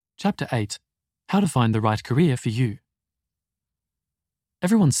Chapter 8. How to find the right career for you.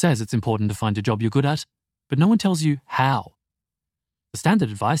 Everyone says it's important to find a job you're good at, but no one tells you how. The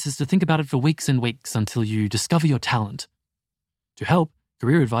standard advice is to think about it for weeks and weeks until you discover your talent. To help,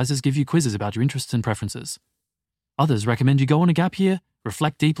 career advisors give you quizzes about your interests and preferences. Others recommend you go on a gap year,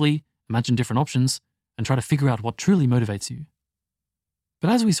 reflect deeply, imagine different options, and try to figure out what truly motivates you. But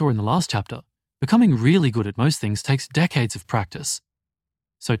as we saw in the last chapter, becoming really good at most things takes decades of practice.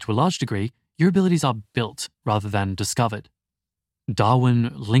 So to a large degree, your abilities are built rather than discovered.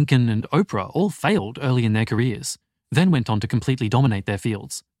 Darwin, Lincoln, and Oprah all failed early in their careers, then went on to completely dominate their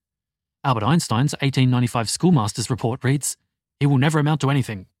fields. Albert Einstein's 1895 schoolmaster's report reads, "He will never amount to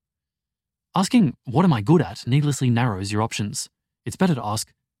anything." Asking, "What am I good at?" needlessly narrows your options. It's better to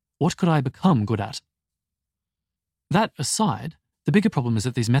ask, "What could I become good at?" That aside, the bigger problem is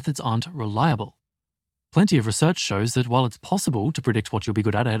that these methods aren't reliable. Plenty of research shows that while it's possible to predict what you'll be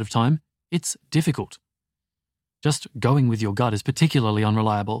good at ahead of time, it's difficult. Just going with your gut is particularly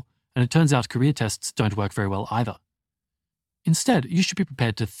unreliable, and it turns out career tests don't work very well either. Instead, you should be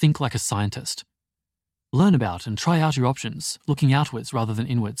prepared to think like a scientist. Learn about and try out your options, looking outwards rather than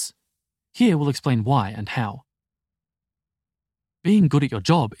inwards. Here we'll explain why and how. Being good at your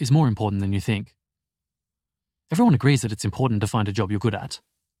job is more important than you think. Everyone agrees that it's important to find a job you're good at.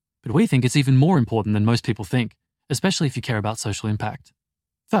 But we think it's even more important than most people think, especially if you care about social impact.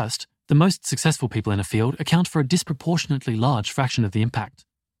 First, the most successful people in a field account for a disproportionately large fraction of the impact.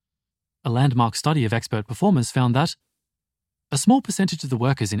 A landmark study of expert performers found that a small percentage of the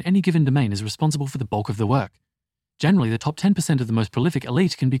workers in any given domain is responsible for the bulk of the work. Generally, the top 10% of the most prolific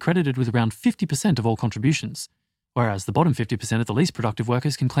elite can be credited with around 50% of all contributions, whereas the bottom 50% of the least productive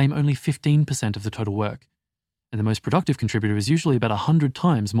workers can claim only 15% of the total work. And the most productive contributor is usually about 100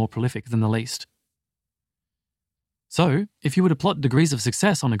 times more prolific than the least. So, if you were to plot degrees of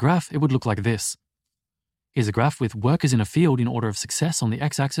success on a graph, it would look like this. Here's a graph with workers in a field in order of success on the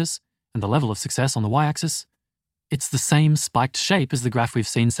x-axis and the level of success on the y-axis. It's the same spiked shape as the graph we've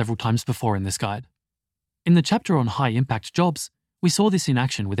seen several times before in this guide. In the chapter on high-impact jobs, we saw this in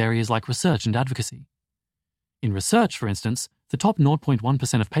action with areas like research and advocacy. In research, for instance, the top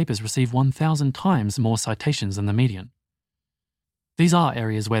 0.1% of papers receive 1,000 times more citations than the median. These are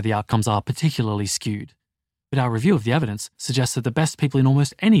areas where the outcomes are particularly skewed, but our review of the evidence suggests that the best people in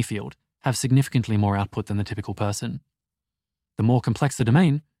almost any field have significantly more output than the typical person. The more complex the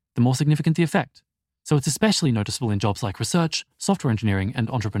domain, the more significant the effect, so it's especially noticeable in jobs like research, software engineering, and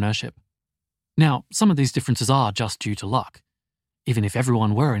entrepreneurship. Now, some of these differences are just due to luck. Even if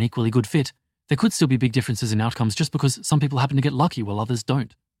everyone were an equally good fit, there could still be big differences in outcomes just because some people happen to get lucky while others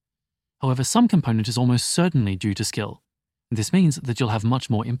don't. However, some component is almost certainly due to skill. And this means that you'll have much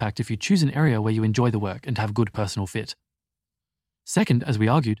more impact if you choose an area where you enjoy the work and have good personal fit. Second, as we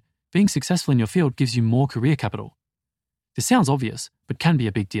argued, being successful in your field gives you more career capital. This sounds obvious, but can be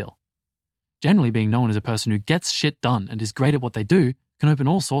a big deal. Generally, being known as a person who gets shit done and is great at what they do can open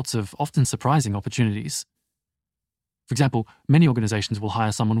all sorts of often surprising opportunities. For example, many organizations will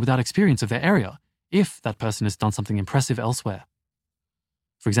hire someone without experience of their area if that person has done something impressive elsewhere.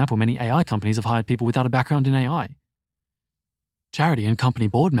 For example, many AI companies have hired people without a background in AI. Charity and company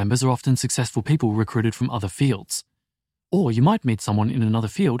board members are often successful people recruited from other fields. Or you might meet someone in another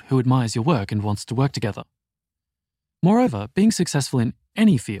field who admires your work and wants to work together. Moreover, being successful in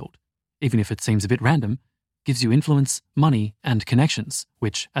any field, even if it seems a bit random, gives you influence, money, and connections,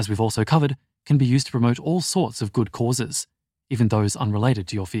 which, as we've also covered, can be used to promote all sorts of good causes, even those unrelated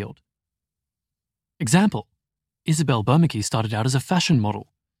to your field. Example: Isabel Bernanke started out as a fashion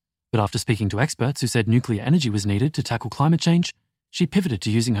model, but after speaking to experts who said nuclear energy was needed to tackle climate change, she pivoted to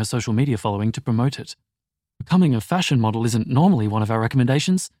using her social media following to promote it. Becoming a fashion model isn't normally one of our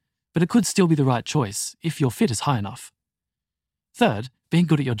recommendations, but it could still be the right choice if your fit is high enough. Third, being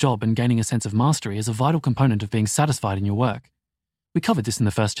good at your job and gaining a sense of mastery is a vital component of being satisfied in your work. We covered this in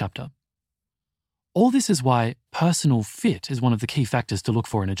the first chapter. All this is why personal fit is one of the key factors to look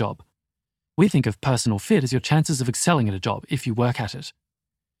for in a job. We think of personal fit as your chances of excelling at a job if you work at it.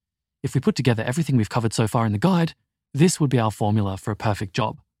 If we put together everything we've covered so far in the guide, this would be our formula for a perfect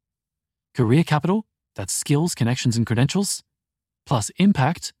job. Career capital, that's skills, connections, and credentials, plus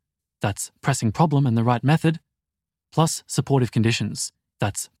impact, that's pressing problem and the right method, plus supportive conditions,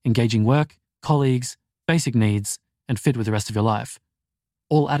 that's engaging work, colleagues, basic needs, and fit with the rest of your life.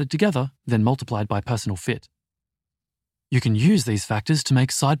 All added together, then multiplied by personal fit. You can use these factors to make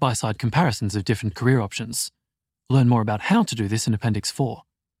side-by-side comparisons of different career options. Learn more about how to do this in Appendix 4.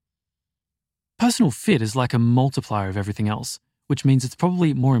 Personal fit is like a multiplier of everything else, which means it's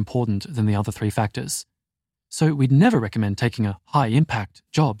probably more important than the other three factors. So we'd never recommend taking a high-impact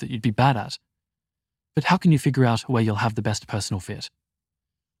job that you'd be bad at. But how can you figure out where you'll have the best personal fit?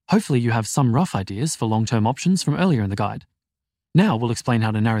 Hopefully you have some rough ideas for long-term options from earlier in the guide. Now we'll explain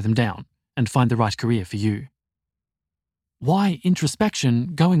how to narrow them down and find the right career for you. Why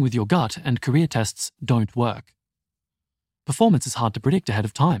introspection, going with your gut, and career tests don't work. Performance is hard to predict ahead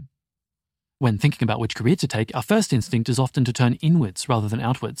of time. When thinking about which career to take, our first instinct is often to turn inwards rather than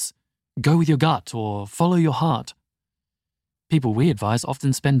outwards. Go with your gut or follow your heart. People we advise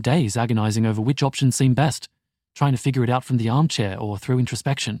often spend days agonizing over which options seem best, trying to figure it out from the armchair or through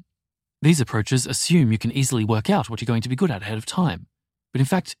introspection. These approaches assume you can easily work out what you're going to be good at ahead of time, but in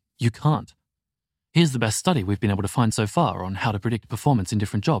fact, you can't. Here's the best study we've been able to find so far on how to predict performance in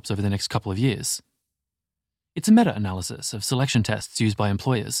different jobs over the next couple of years. It's a meta-analysis of selection tests used by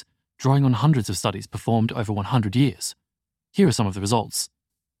employers, drawing on hundreds of studies performed over 100 years. Here are some of the results.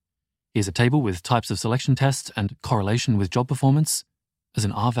 Here's a table with types of selection tests and correlation with job performance as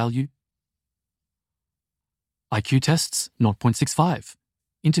an R value. IQ tests, 0.65.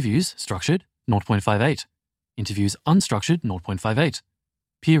 Interviews, structured, 0.58. Interviews, unstructured, 0.58.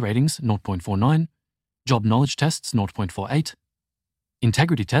 Peer ratings, 0.49. Job knowledge tests, 0.48.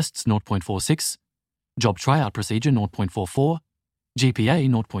 Integrity tests, 0.46. Job tryout procedure, 0.44. GPA,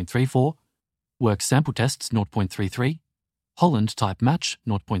 0.34. Work sample tests, 0.33. Holland type match,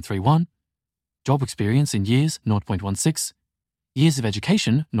 0.31. Job experience in years, 0.16. Years of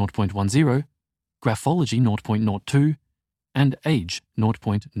education, 0.10. Graphology, 0.02. And age,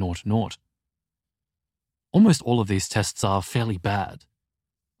 0.00. Almost all of these tests are fairly bad.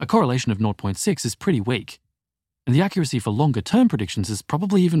 A correlation of 0.6 is pretty weak, and the accuracy for longer-term predictions is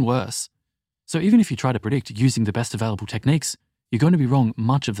probably even worse. So even if you try to predict using the best available techniques, you're going to be wrong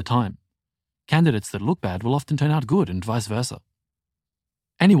much of the time. Candidates that look bad will often turn out good and vice versa.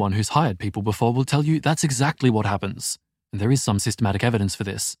 Anyone who's hired people before will tell you that's exactly what happens, and there is some systematic evidence for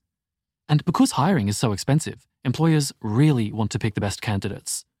this. And because hiring is so expensive, employers really want to pick the best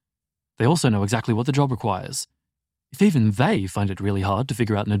candidates. They also know exactly what the job requires. If even they find it really hard to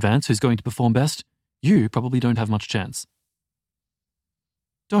figure out in advance who's going to perform best, you probably don't have much chance.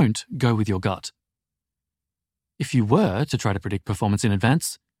 Don't go with your gut. If you were to try to predict performance in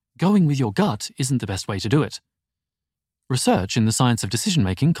advance, going with your gut isn't the best way to do it. Research in the science of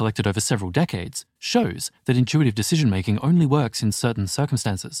decision-making collected over several decades shows that intuitive decision-making only works in certain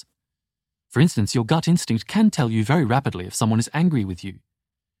circumstances. For instance, your gut instinct can tell you very rapidly if someone is angry with you.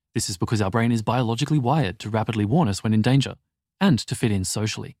 This is because our brain is biologically wired to rapidly warn us when in danger and to fit in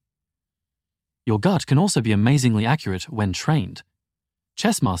socially. Your gut can also be amazingly accurate when trained.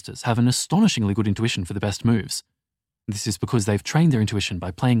 Chess masters have an astonishingly good intuition for the best moves. This is because they've trained their intuition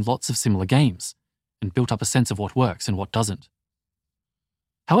by playing lots of similar games and built up a sense of what works and what doesn't.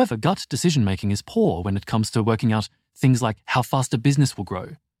 However, gut decision-making is poor when it comes to working out things like how fast a business will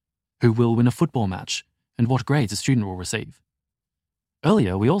grow, who will win a football match, and what grades a student will receive.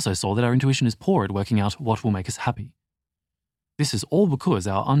 Earlier, we also saw that our intuition is poor at working out what will make us happy. This is all because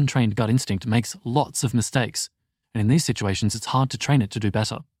our untrained gut instinct makes lots of mistakes, and in these situations it's hard to train it to do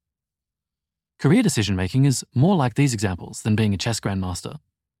better. Career decision-making is more like these examples than being a chess grandmaster.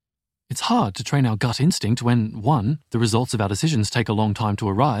 It's hard to train our gut instinct when 1. The results of our decisions take a long time to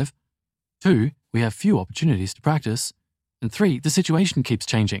arrive, 2. We have few opportunities to practice, and 3. The situation keeps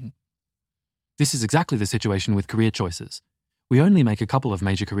changing. This is exactly the situation with career choices. We only make a couple of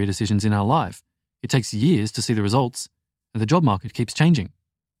major career decisions in our life. It takes years to see the results, and the job market keeps changing.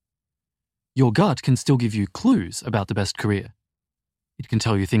 Your gut can still give you clues about the best career. It can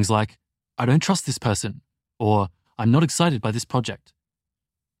tell you things like, I don't trust this person, or I'm not excited by this project.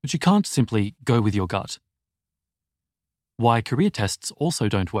 But you can't simply go with your gut. Why career tests also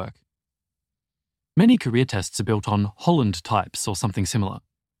don't work. Many career tests are built on Holland types or something similar.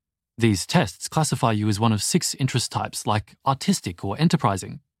 These tests classify you as one of 6 interest types like artistic or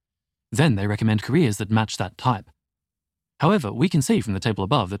enterprising. Then they recommend careers that match that type. However, we can see from the table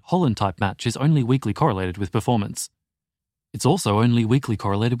above that Holland type match is only weakly correlated with performance. It's also only weakly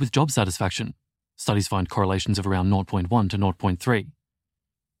correlated with job satisfaction. Studies find correlations of around 0.1 to 0.3.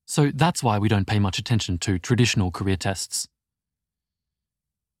 So that's why we don't pay much attention to traditional career tests.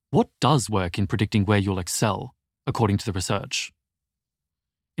 What does work in predicting where you'll excel, according to the research?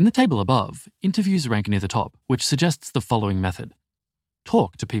 In the table above, interviews rank near the top, which suggests the following method.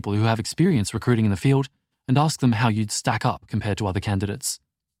 Talk to people who have experience recruiting in the field and ask them how you'd stack up compared to other candidates.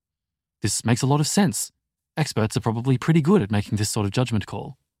 This makes a lot of sense. Experts are probably pretty good at making this sort of judgment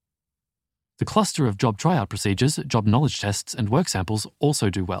call. The cluster of job tryout procedures, job knowledge tests, and work samples also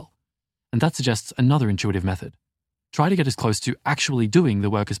do well, and that suggests another intuitive method. Try to get as close to actually doing the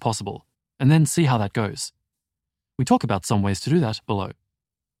work as possible, and then see how that goes. We talk about some ways to do that below.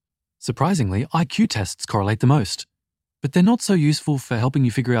 Surprisingly, IQ tests correlate the most, but they're not so useful for helping you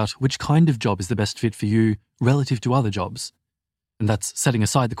figure out which kind of job is the best fit for you relative to other jobs. And that's setting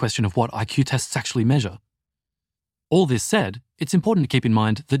aside the question of what IQ tests actually measure. All this said, it's important to keep in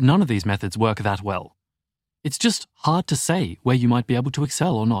mind that none of these methods work that well. It's just hard to say where you might be able to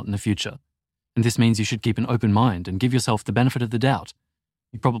excel or not in the future. And this means you should keep an open mind and give yourself the benefit of the doubt.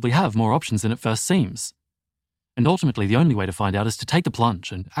 You probably have more options than it first seems. And ultimately, the only way to find out is to take the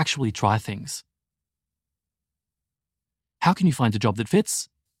plunge and actually try things. How can you find a job that fits?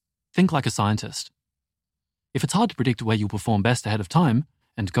 Think like a scientist. If it's hard to predict where you'll perform best ahead of time,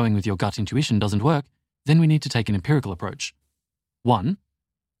 and going with your gut intuition doesn't work, then we need to take an empirical approach. 1.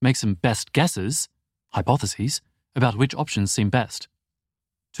 Make some best guesses, hypotheses, about which options seem best.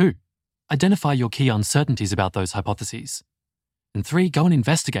 2. Identify your key uncertainties about those hypotheses. And 3. Go and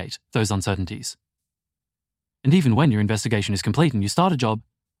investigate those uncertainties. And even when your investigation is complete and you start a job,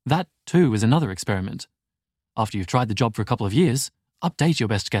 that too is another experiment. After you've tried the job for a couple of years, update your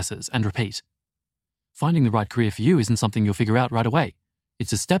best guesses and repeat. Finding the right career for you isn't something you'll figure out right away.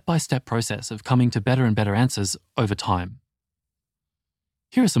 It's a step-by-step process of coming to better and better answers over time.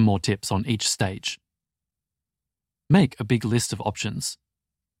 Here are some more tips on each stage. Make a big list of options.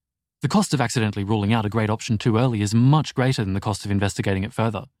 The cost of accidentally ruling out a great option too early is much greater than the cost of investigating it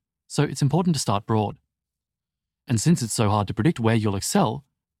further, so it's important to start broad. And since it's so hard to predict where you'll excel,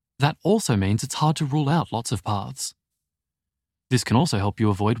 that also means it's hard to rule out lots of paths. This can also help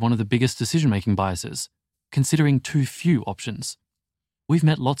you avoid one of the biggest decision-making biases, considering too few options. We've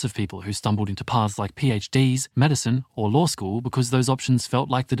met lots of people who stumbled into paths like PhDs, medicine, or law school because those options felt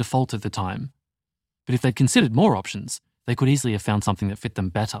like the default at the time. But if they'd considered more options, they could easily have found something that fit them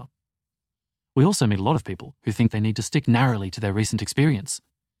better. We also meet a lot of people who think they need to stick narrowly to their recent experience.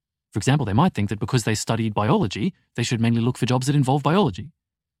 For example, they might think that because they studied biology, they should mainly look for jobs that involve biology.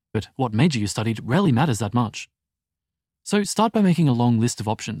 But what major you studied rarely matters that much. So start by making a long list of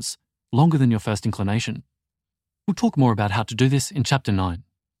options, longer than your first inclination. We'll talk more about how to do this in Chapter 9.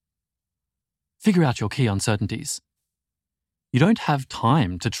 Figure out your key uncertainties. You don't have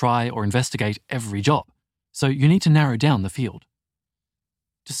time to try or investigate every job, so you need to narrow down the field.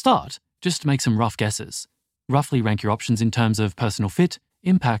 To start, just make some rough guesses. Roughly rank your options in terms of personal fit,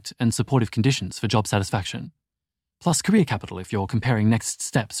 impact, and supportive conditions for job satisfaction. Plus career capital if you're comparing next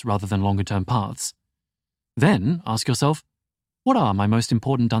steps rather than longer-term paths. Then ask yourself, what are my most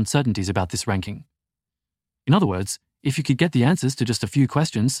important uncertainties about this ranking? In other words, if you could get the answers to just a few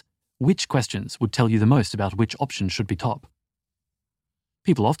questions, which questions would tell you the most about which option should be top?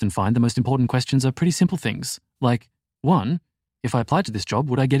 People often find the most important questions are pretty simple things, like 1. If I applied to this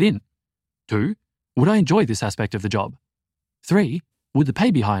job, would I get in? 2. Would I enjoy this aspect of the job? 3. Would the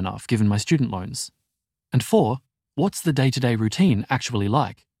pay be high enough given my student loans? And 4. What's the day-to-day routine actually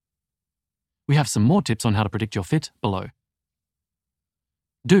like? We have some more tips on how to predict your fit below.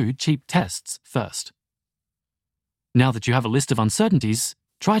 Do cheap tests first. Now that you have a list of uncertainties,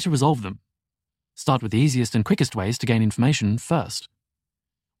 try to resolve them. Start with the easiest and quickest ways to gain information first.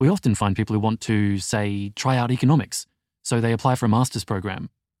 We often find people who want to, say, try out economics, so they apply for a master's program.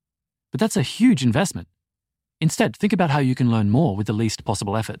 But that's a huge investment. Instead, think about how you can learn more with the least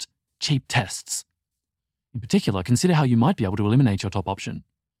possible effort, cheap tests. In particular, consider how you might be able to eliminate your top option.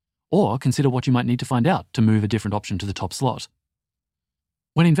 Or consider what you might need to find out to move a different option to the top slot.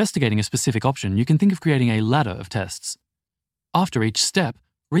 When investigating a specific option, you can think of creating a ladder of tests. After each step,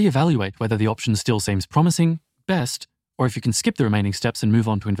 re-evaluate whether the option still seems promising, best, or if you can skip the remaining steps and move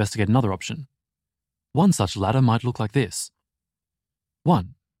on to investigate another option. One such ladder might look like this.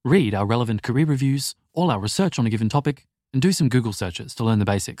 1. Read our relevant career reviews, all our research on a given topic, and do some Google searches to learn the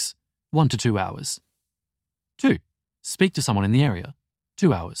basics, 1 to 2 hours. 2. Speak to someone in the area,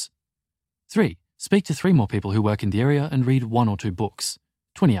 2 hours. 3. Speak to 3 more people who work in the area and read 1 or 2 books,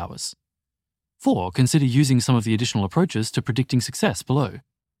 20 hours. 4. Consider using some of the additional approaches to predicting success below.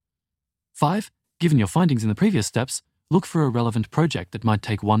 5. Given your findings in the previous steps, look for a relevant project that might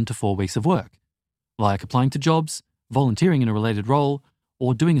take 1 to 4 weeks of work, like applying to jobs, volunteering in a related role,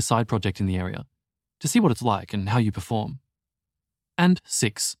 or doing a side project in the area, to see what it's like and how you perform. And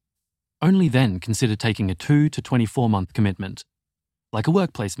 6. Only then consider taking a 2 to 24-month commitment, like a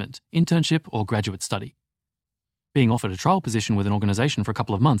work placement, internship, or graduate study. Being offered a trial position with an organisation for a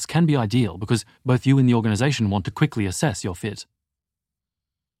couple of months can be ideal because both you and the organisation want to quickly assess your fit.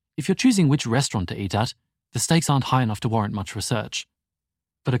 If you're choosing which restaurant to eat at, the stakes aren't high enough to warrant much research.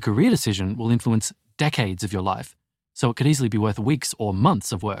 But a career decision will influence decades of your life, so it could easily be worth weeks or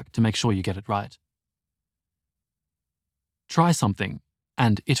months of work to make sure you get it right. Try something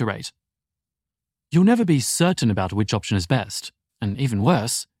and iterate. You'll never be certain about which option is best, and even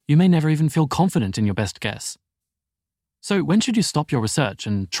worse, you may never even feel confident in your best guess. So when should you stop your research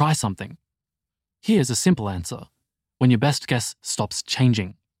and try something? Here's a simple answer: when your best guess stops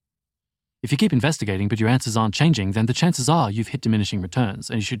changing. If you keep investigating but your answers aren't changing, then the chances are you've hit diminishing returns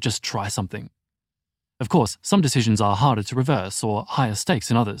and you should just try something. Of course, some decisions are harder to reverse or higher stakes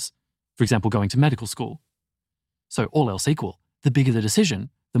than others, for example, going to medical school. So all else equal, the bigger the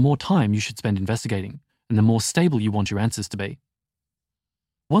decision, the more time you should spend investigating, and the more stable you want your answers to be.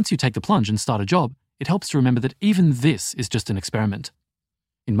 Once you take the plunge and start a job, it helps to remember that even this is just an experiment.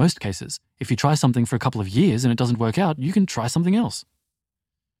 In most cases, if you try something for a couple of years and it doesn't work out, you can try something else.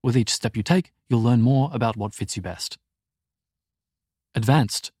 With each step you take, you'll learn more about what fits you best.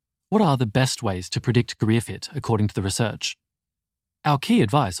 Advanced. What are the best ways to predict career fit according to the research? Our key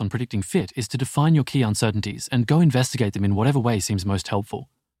advice on predicting fit is to define your key uncertainties and go investigate them in whatever way seems most helpful.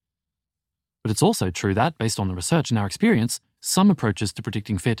 But it's also true that, based on the research and our experience, some approaches to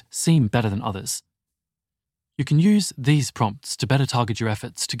predicting fit seem better than others. You can use these prompts to better target your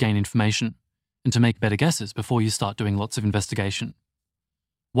efforts to gain information and to make better guesses before you start doing lots of investigation.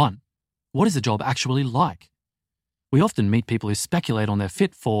 1. What is a job actually like? We often meet people who speculate on their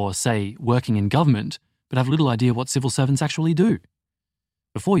fit for, say, working in government, but have little idea what civil servants actually do.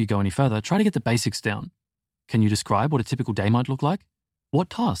 Before you go any further, try to get the basics down. Can you describe what a typical day might look like? What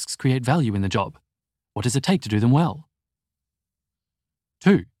tasks create value in the job? What does it take to do them well?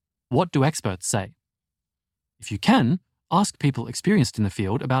 2. What do experts say? If you can, ask people experienced in the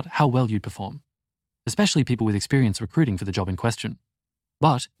field about how well you'd perform, especially people with experience recruiting for the job in question.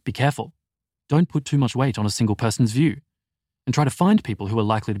 But be careful. Don't put too much weight on a single person's view, and try to find people who are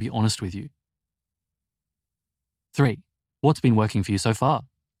likely to be honest with you. 3. What's been working for you so far?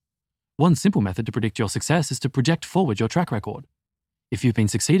 One simple method to predict your success is to project forward your track record. If you've been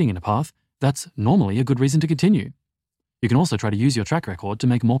succeeding in a path, that's normally a good reason to continue. You can also try to use your track record to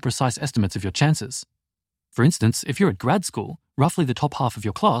make more precise estimates of your chances. For instance, if you're at grad school, roughly the top half of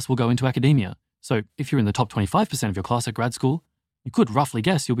your class will go into academia. So if you're in the top 25% of your class at grad school, you could roughly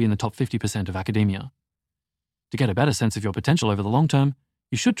guess you'll be in the top 50% of academia. To get a better sense of your potential over the long term,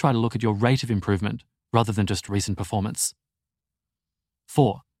 you should try to look at your rate of improvement rather than just recent performance.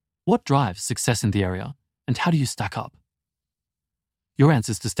 4. What drives success in the area, and how do you stack up? Your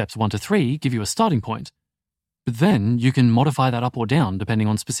answers to steps 1 to 3 give you a starting point, but then you can modify that up or down depending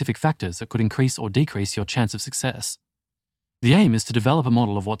on specific factors that could increase or decrease your chance of success. The aim is to develop a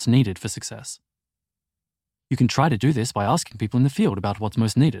model of what's needed for success. You can try to do this by asking people in the field about what's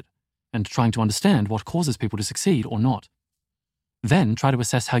most needed and trying to understand what causes people to succeed or not. Then try to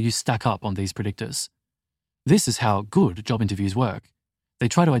assess how you stack up on these predictors. This is how good job interviews work. They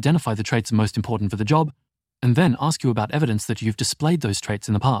try to identify the traits most important for the job and then ask you about evidence that you've displayed those traits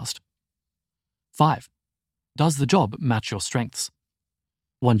in the past. 5. Does the job match your strengths?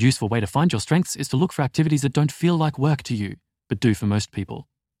 One useful way to find your strengths is to look for activities that don't feel like work to you, but do for most people.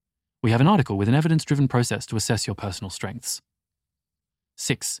 We have an article with an evidence-driven process to assess your personal strengths.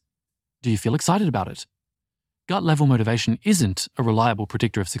 6. Do you feel excited about it? Gut-level motivation isn't a reliable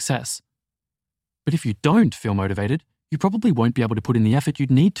predictor of success. But if you don't feel motivated, you probably won't be able to put in the effort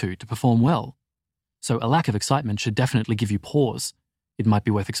you'd need to perform well. So a lack of excitement should definitely give you pause. It might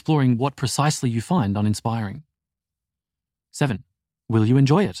be worth exploring what precisely you find uninspiring. 7. Will you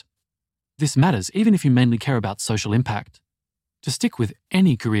enjoy it? This matters even if you mainly care about social impact. To stick with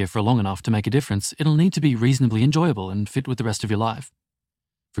any career for long enough to make a difference, it'll need to be reasonably enjoyable and fit with the rest of your life.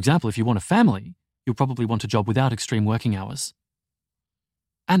 For example, if you want a family, you'll probably want a job without extreme working hours.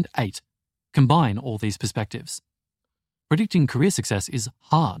 And 8. Combine all these perspectives. Predicting career success is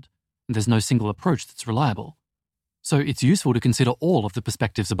hard, and there's no single approach that's reliable. So it's useful to consider all of the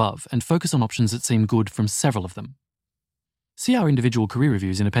perspectives above and focus on options that seem good from several of them. See our individual career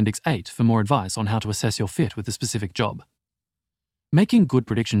reviews in Appendix 8 for more advice on how to assess your fit with a specific job. Making good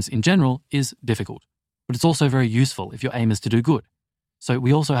predictions in general is difficult, but it's also very useful if your aim is to do good. So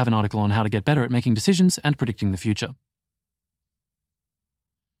we also have an article on how to get better at making decisions and predicting the future.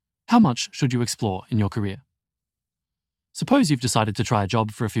 How much should you explore in your career? Suppose you've decided to try a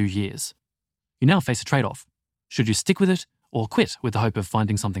job for a few years. You now face a trade-off. Should you stick with it or quit with the hope of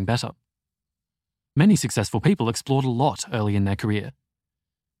finding something better? Many successful people explored a lot early in their career.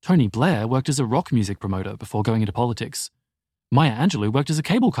 Tony Blair worked as a rock music promoter before going into politics. Maya Angelou worked as a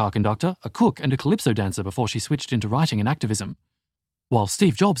cable car conductor, a cook, and a calypso dancer before she switched into writing and activism. While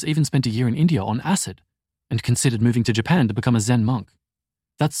Steve Jobs even spent a year in India on acid and considered moving to Japan to become a Zen monk.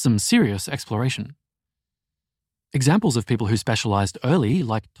 That's some serious exploration. Examples of people who specialized early,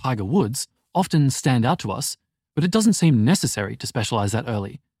 like Tiger Woods, often stand out to us, but it doesn't seem necessary to specialize that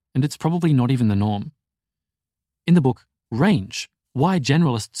early, and it's probably not even the norm. In the book Range, Why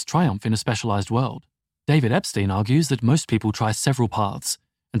Generalists Triumph in a Specialized World, David Epstein argues that most people try several paths,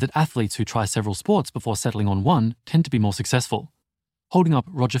 and that athletes who try several sports before settling on one tend to be more successful, holding up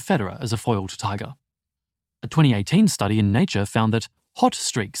Roger Federer as a foil to Tiger. A 2018 study in Nature found that hot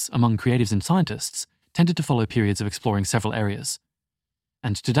streaks among creatives and scientists tended to follow periods of exploring several areas.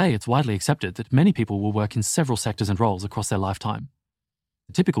 And today it's widely accepted that many people will work in several sectors and roles across their lifetime.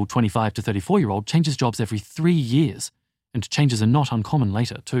 The typical 25 to 34-year-old changes jobs every 3 years, and changes are not uncommon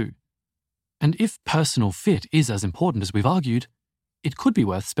later too. And if personal fit is as important as we've argued, it could be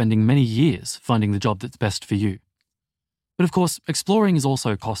worth spending many years finding the job that's best for you. But of course, exploring is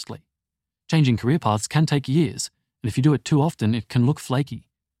also costly. Changing career paths can take years, and if you do it too often, it can look flaky.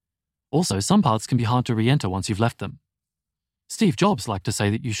 Also, some paths can be hard to re-enter once you've left them. Steve Jobs liked to say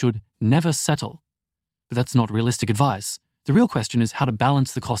that you should never settle. But that's not realistic advice. The real question is how to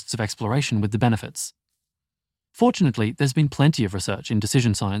balance the costs of exploration with the benefits. Fortunately, there's been plenty of research in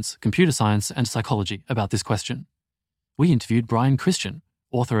decision science, computer science, and psychology about this question. We interviewed Brian Christian,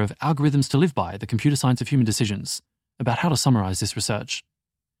 author of Algorithms to Live By, The Computer Science of Human Decisions, about how to summarize this research.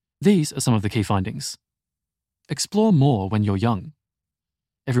 These are some of the key findings. Explore more when you're young.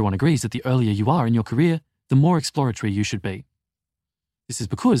 Everyone agrees that the earlier you are in your career, the more exploratory you should be. This is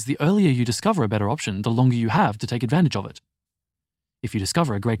because the earlier you discover a better option, the longer you have to take advantage of it. If you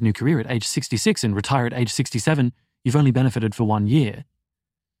discover a great new career at age 66 and retire at age 67, you've only benefited for 1 year.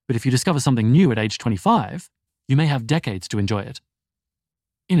 But if you discover something new at age 25, you may have decades to enjoy it.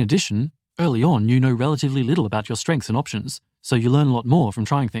 In addition, early on you know relatively little about your strengths and options, so you learn a lot more from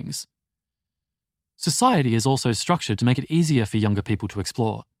trying things. Society is also structured to make it easier for younger people to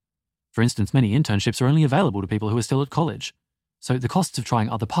explore. For instance, many internships are only available to people who are still at college, so the costs of trying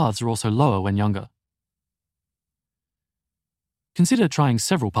other paths are also lower when younger. Consider trying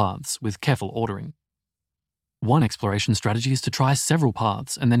several paths with careful ordering. One exploration strategy is to try several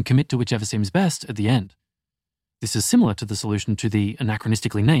paths and then commit to whichever seems best at the end. This is similar to the solution to the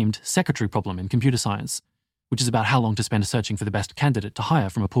anachronistically named secretary problem in computer science, which is about how long to spend searching for the best candidate to hire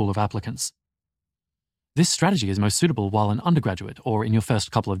from a pool of applicants. This strategy is most suitable while an undergraduate or in your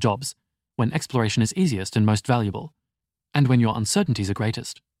first couple of jobs, when exploration is easiest and most valuable, and when your uncertainties are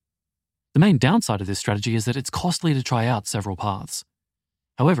greatest. The main downside of this strategy is that it's costly to try out several paths.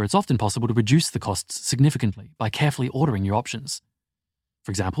 However, it's often possible to reduce the costs significantly by carefully ordering your options.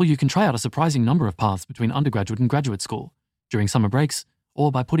 For example, you can try out a surprising number of paths between undergraduate and graduate school, during summer breaks,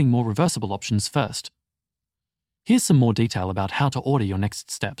 or by putting more reversible options first. Here's some more detail about how to order your next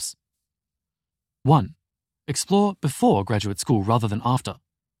steps. 1. Explore before graduate school rather than after,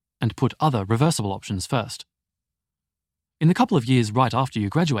 and put other reversible options first. In the couple of years right after you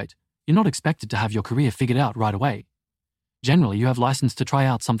graduate, you're not expected to have your career figured out right away. Generally, you have license to try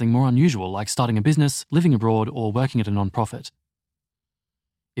out something more unusual like starting a business, living abroad, or working at a non-profit.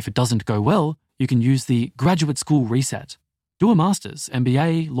 If it doesn't go well, you can use the graduate school reset. Do a master's,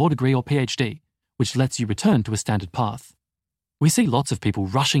 MBA, law degree, or PhD, which lets you return to a standard path. We see lots of people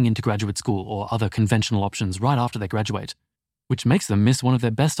rushing into graduate school or other conventional options right after they graduate, which makes them miss one of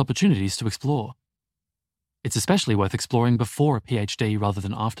their best opportunities to explore. It's especially worth exploring before a PhD rather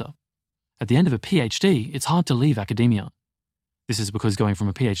than after. At the end of a PhD, it's hard to leave academia. This is because going from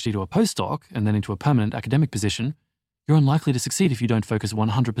a PhD to a postdoc and then into a permanent academic position, you're unlikely to succeed if you don't focus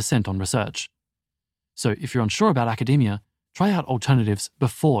 100% on research. So if you're unsure about academia, try out alternatives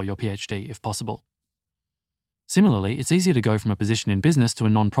before your PhD if possible. Similarly, it's easier to go from a position in business to a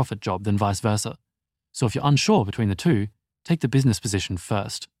non-profit job than vice versa. So if you're unsure between the two, take the business position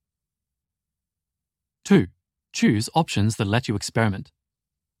first. 2. Choose options that let you experiment.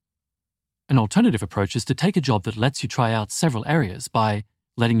 An alternative approach is to take a job that lets you try out several areas by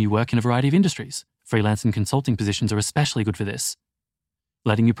letting you work in a variety of industries. Freelance and consulting positions are especially good for this.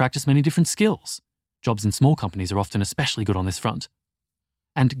 Letting you practice many different skills. Jobs in small companies are often especially good on this front.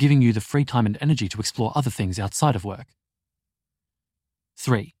 And giving you the free time and energy to explore other things outside of work.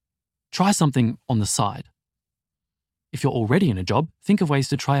 3. Try something on the side. If you're already in a job, think of ways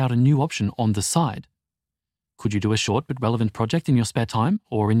to try out a new option on the side. Could you do a short but relevant project in your spare time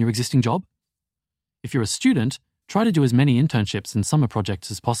or in your existing job? If you're a student, try to do as many internships and summer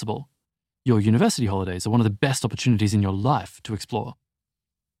projects as possible. Your university holidays are one of the best opportunities in your life to explore.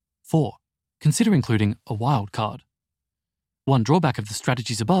 4. Consider including a wild card. One drawback of the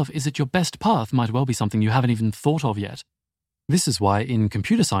strategies above is that your best path might well be something you haven't even thought of yet. This is why in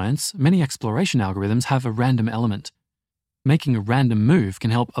computer science, many exploration algorithms have a random element. Making a random move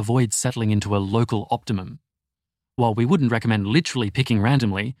can help avoid settling into a local optimum. While we wouldn't recommend literally picking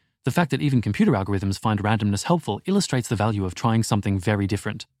randomly, the fact that even computer algorithms find randomness helpful illustrates the value of trying something very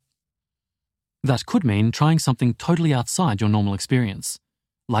different. That could mean trying something totally outside your normal experience,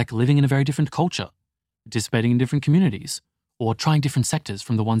 like living in a very different culture, participating in different communities, or trying different sectors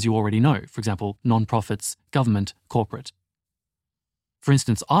from the ones you already know, for example, non-profits, government, corporate. For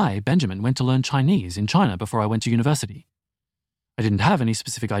instance, I, Benjamin, went to learn Chinese in China before I went to university. I didn't have any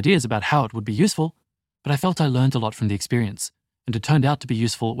specific ideas about how it would be useful, but I felt I learned a lot from the experience, and it turned out to be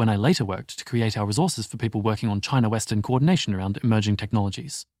useful when I later worked to create our resources for people working on China-Western coordination around emerging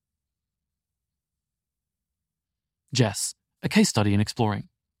technologies. Jess, a case study in exploring.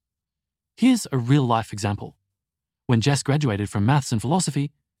 Here's a real-life example. When Jess graduated from maths and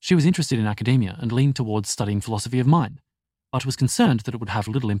philosophy, she was interested in academia and leaned towards studying philosophy of mind, but was concerned that it would have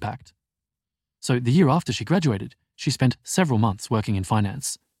little impact. So the year after she graduated, she spent several months working in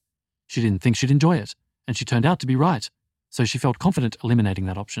finance. She didn't think she'd enjoy it, and she turned out to be right, so she felt confident eliminating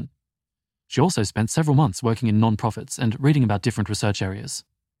that option. She also spent several months working in non-profits and reading about different research areas.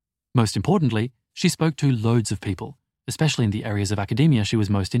 Most importantly, she spoke to loads of people, especially in the areas of academia she was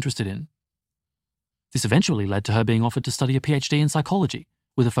most interested in. This eventually led to her being offered to study a PhD in psychology,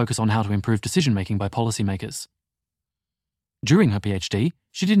 with a focus on how to improve decision-making by policymakers. During her PhD,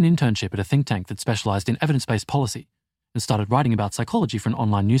 she did an internship at a think tank that specialized in evidence-based policy and started writing about psychology for an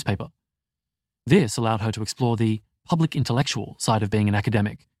online newspaper. This allowed her to explore the public intellectual side of being an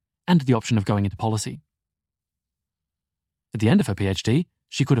academic and the option of going into policy. At the end of her PhD,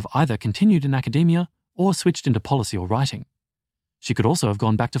 she could have either continued in academia or switched into policy or writing. She could also have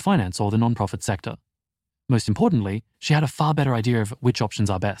gone back to finance or the non-profit sector. Most importantly, she had a far better idea of which options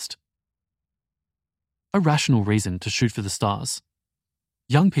are best. A rational reason to shoot for the stars.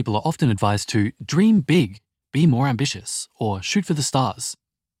 Young people are often advised to dream big, be more ambitious, or shoot for the stars.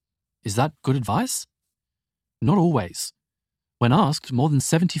 Is that good advice? Not always. When asked, more than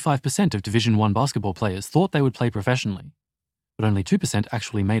 75% of Division I basketball players thought they would play professionally, but only 2%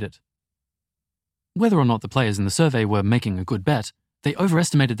 actually made it. Whether or not the players in the survey were making a good bet, they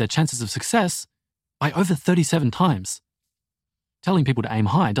overestimated their chances of success by over 37 times. Telling people to aim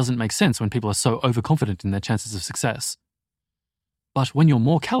high doesn't make sense when people are so overconfident in their chances of success. But when you're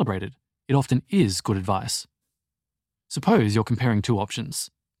more calibrated, it often is good advice. Suppose you're comparing two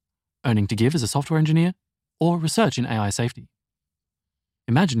options: earning to give as a software engineer, or research in AI safety.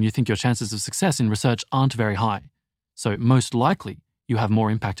 Imagine you think your chances of success in research aren't very high, so most likely you have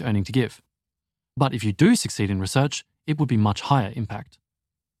more impact earning to give. But if you do succeed in research, it would be much higher impact.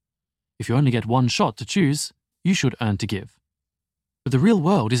 If you only get one shot to choose, you should earn to give. But the real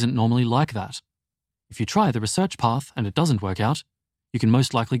world isn't normally like that. If you try the research path and it doesn't work out, you can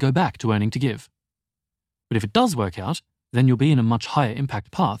most likely go back to earning to give. But if it does work out, then you'll be in a much higher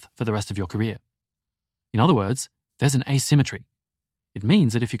impact path for the rest of your career. In other words, there's an asymmetry. It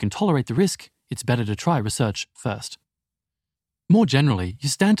means that if you can tolerate the risk, it's better to try research first. More generally, you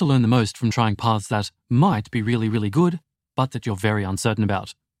stand to learn the most from trying paths that might be really, really good, but that you're very uncertain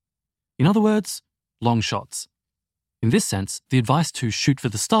about. In other words, long shots. In this sense, the advice to shoot for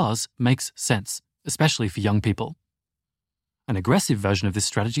the stars makes sense, especially for young people. An aggressive version of this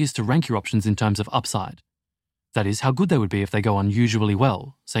strategy is to rank your options in terms of upside. That is, how good they would be if they go unusually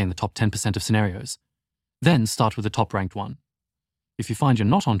well, say in the top 10% of scenarios. Then start with the top-ranked one. If you find you're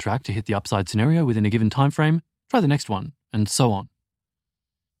not on track to hit the upside scenario within a given time frame, try the next one, and so on.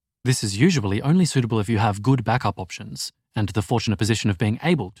 This is usually only suitable if you have good backup options and the fortunate position of being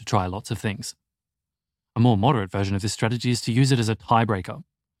able to try lots of things. A more moderate version of this strategy is to use it as a tiebreaker.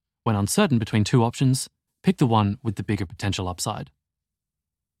 When uncertain between two options, pick the one with the bigger potential upside.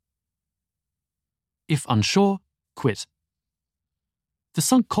 If unsure, quit. The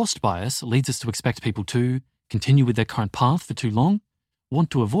sunk cost bias leads us to expect people to continue with their current path for too long, want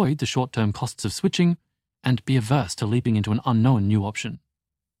to avoid the short-term costs of switching, and be averse to leaping into an unknown new option.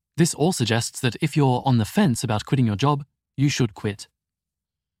 This all suggests that if you're on the fence about quitting your job, you should quit.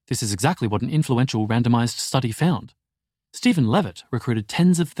 This is exactly what an influential randomized study found. Stephen Levitt recruited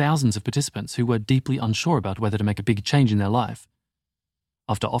tens of thousands of participants who were deeply unsure about whether to make a big change in their life.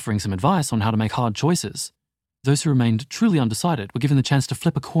 After offering some advice on how to make hard choices, those who remained truly undecided were given the chance to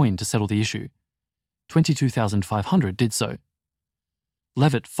flip a coin to settle the issue. 22,500 did so.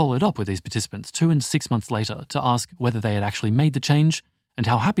 Levitt followed up with these participants 2 and 6 months later to ask whether they had actually made the change and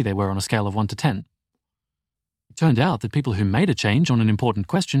how happy they were on a scale of 1 to 10. It turned out that people who made a change on an important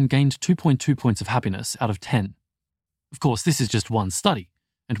question gained 2.2 points of happiness out of 10. Of course, this is just one study,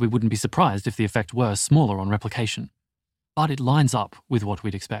 and we wouldn't be surprised if the effect were smaller on replication. But it lines up with what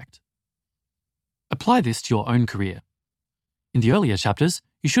we'd expect. Apply this to your own career. In the earlier chapters,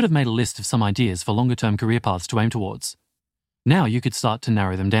 you should have made a list of some ideas for longer-term career paths to aim towards. Now you could start to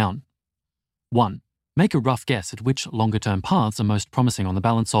narrow them down. 1. Make a rough guess at which longer-term paths are most promising on the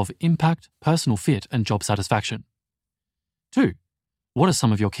balance of impact, personal fit, and job satisfaction. 2. What are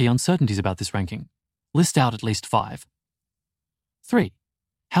some of your key uncertainties about this ranking? List out at least 5. 3.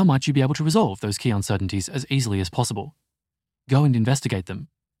 How might you be able to resolve those key uncertainties as easily as possible? Go and investigate them.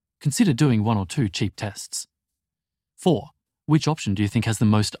 Consider doing 1 or 2 cheap tests. 4. Which option do you think has the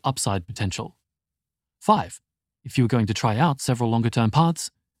most upside potential? 5. If you were going to try out several longer-term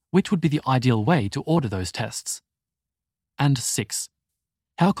paths, which would be the ideal way to order those tests? And 6.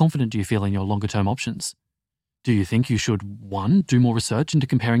 How confident do you feel in your longer-term options? Do you think you should 1. Do more research into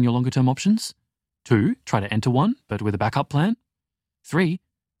comparing your longer-term options? 2. Try to enter one, but with a backup plan? 3.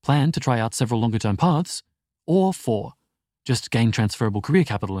 Plan to try out several longer-term paths? Or 4. Just gain transferable career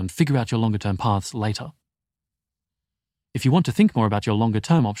capital and figure out your longer-term paths later? If you want to think more about your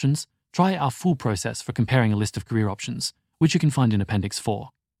longer-term options, try our full process for comparing a list of career options, which you can find in Appendix 4.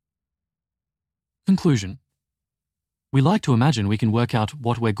 Conclusion. We like to imagine we can work out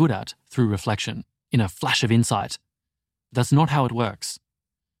what we're good at through reflection, in a flash of insight. That's not how it works.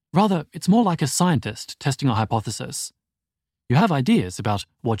 Rather, it's more like a scientist testing a hypothesis. You have ideas about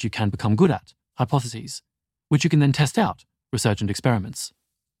what you can become good at, hypotheses, which you can then test out, research and experiments.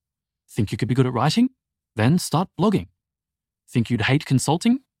 Think you could be good at writing? Then start blogging. Think you'd hate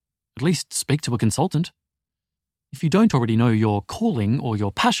consulting? At least speak to a consultant. If you don't already know your calling or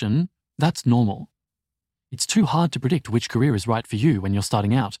your passion, that's normal. It's too hard to predict which career is right for you when you're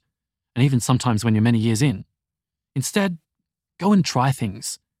starting out, and even sometimes when you're many years in. Instead, go and try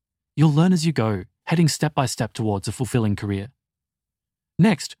things. You'll learn as you go, heading step by step towards a fulfilling career.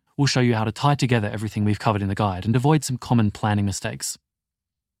 Next, we'll show you how to tie together everything we've covered in the guide and avoid some common planning mistakes.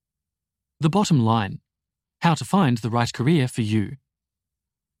 The bottom line: how to find the right career for you.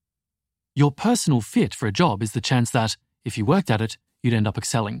 Your personal fit for a job is the chance that, if you worked at it, you'd end up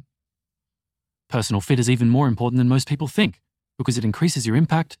excelling. Personal fit is even more important than most people think, because it increases your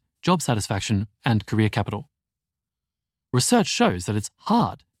impact, job satisfaction, and career capital. Research shows that it's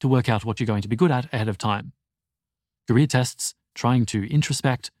hard to work out what you're going to be good at ahead of time. Career tests, trying to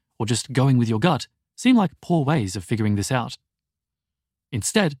introspect, or just going with your gut seem like poor ways of figuring this out.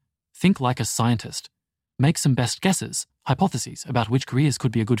 Instead, think like a scientist. Make some best guesses, hypotheses about which careers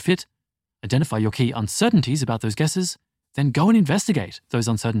could be a good fit, identify your key uncertainties about those guesses, then go and investigate those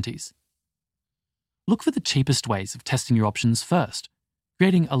uncertainties. Look for the cheapest ways of testing your options first,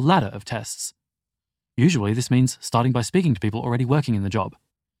 creating a ladder of tests. Usually this means starting by speaking to people already working in the job.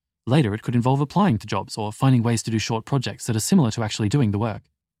 Later it could involve applying to jobs or finding ways to do short projects that are similar to actually doing the work.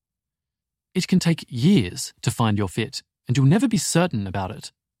 It can take years to find your fit, and you'll never be certain about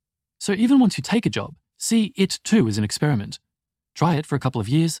it. So even once you take a job, see it too as an experiment. Try it for a couple of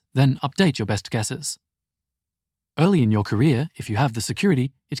years, then update your best guesses. Early in your career, if you have the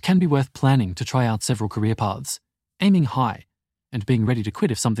security, it can be worth planning to try out several career paths, aiming high, and being ready to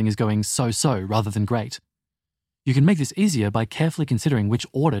quit if something is going so-so rather than great. You can make this easier by carefully considering which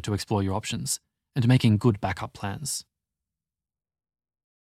order to explore your options and making good backup plans.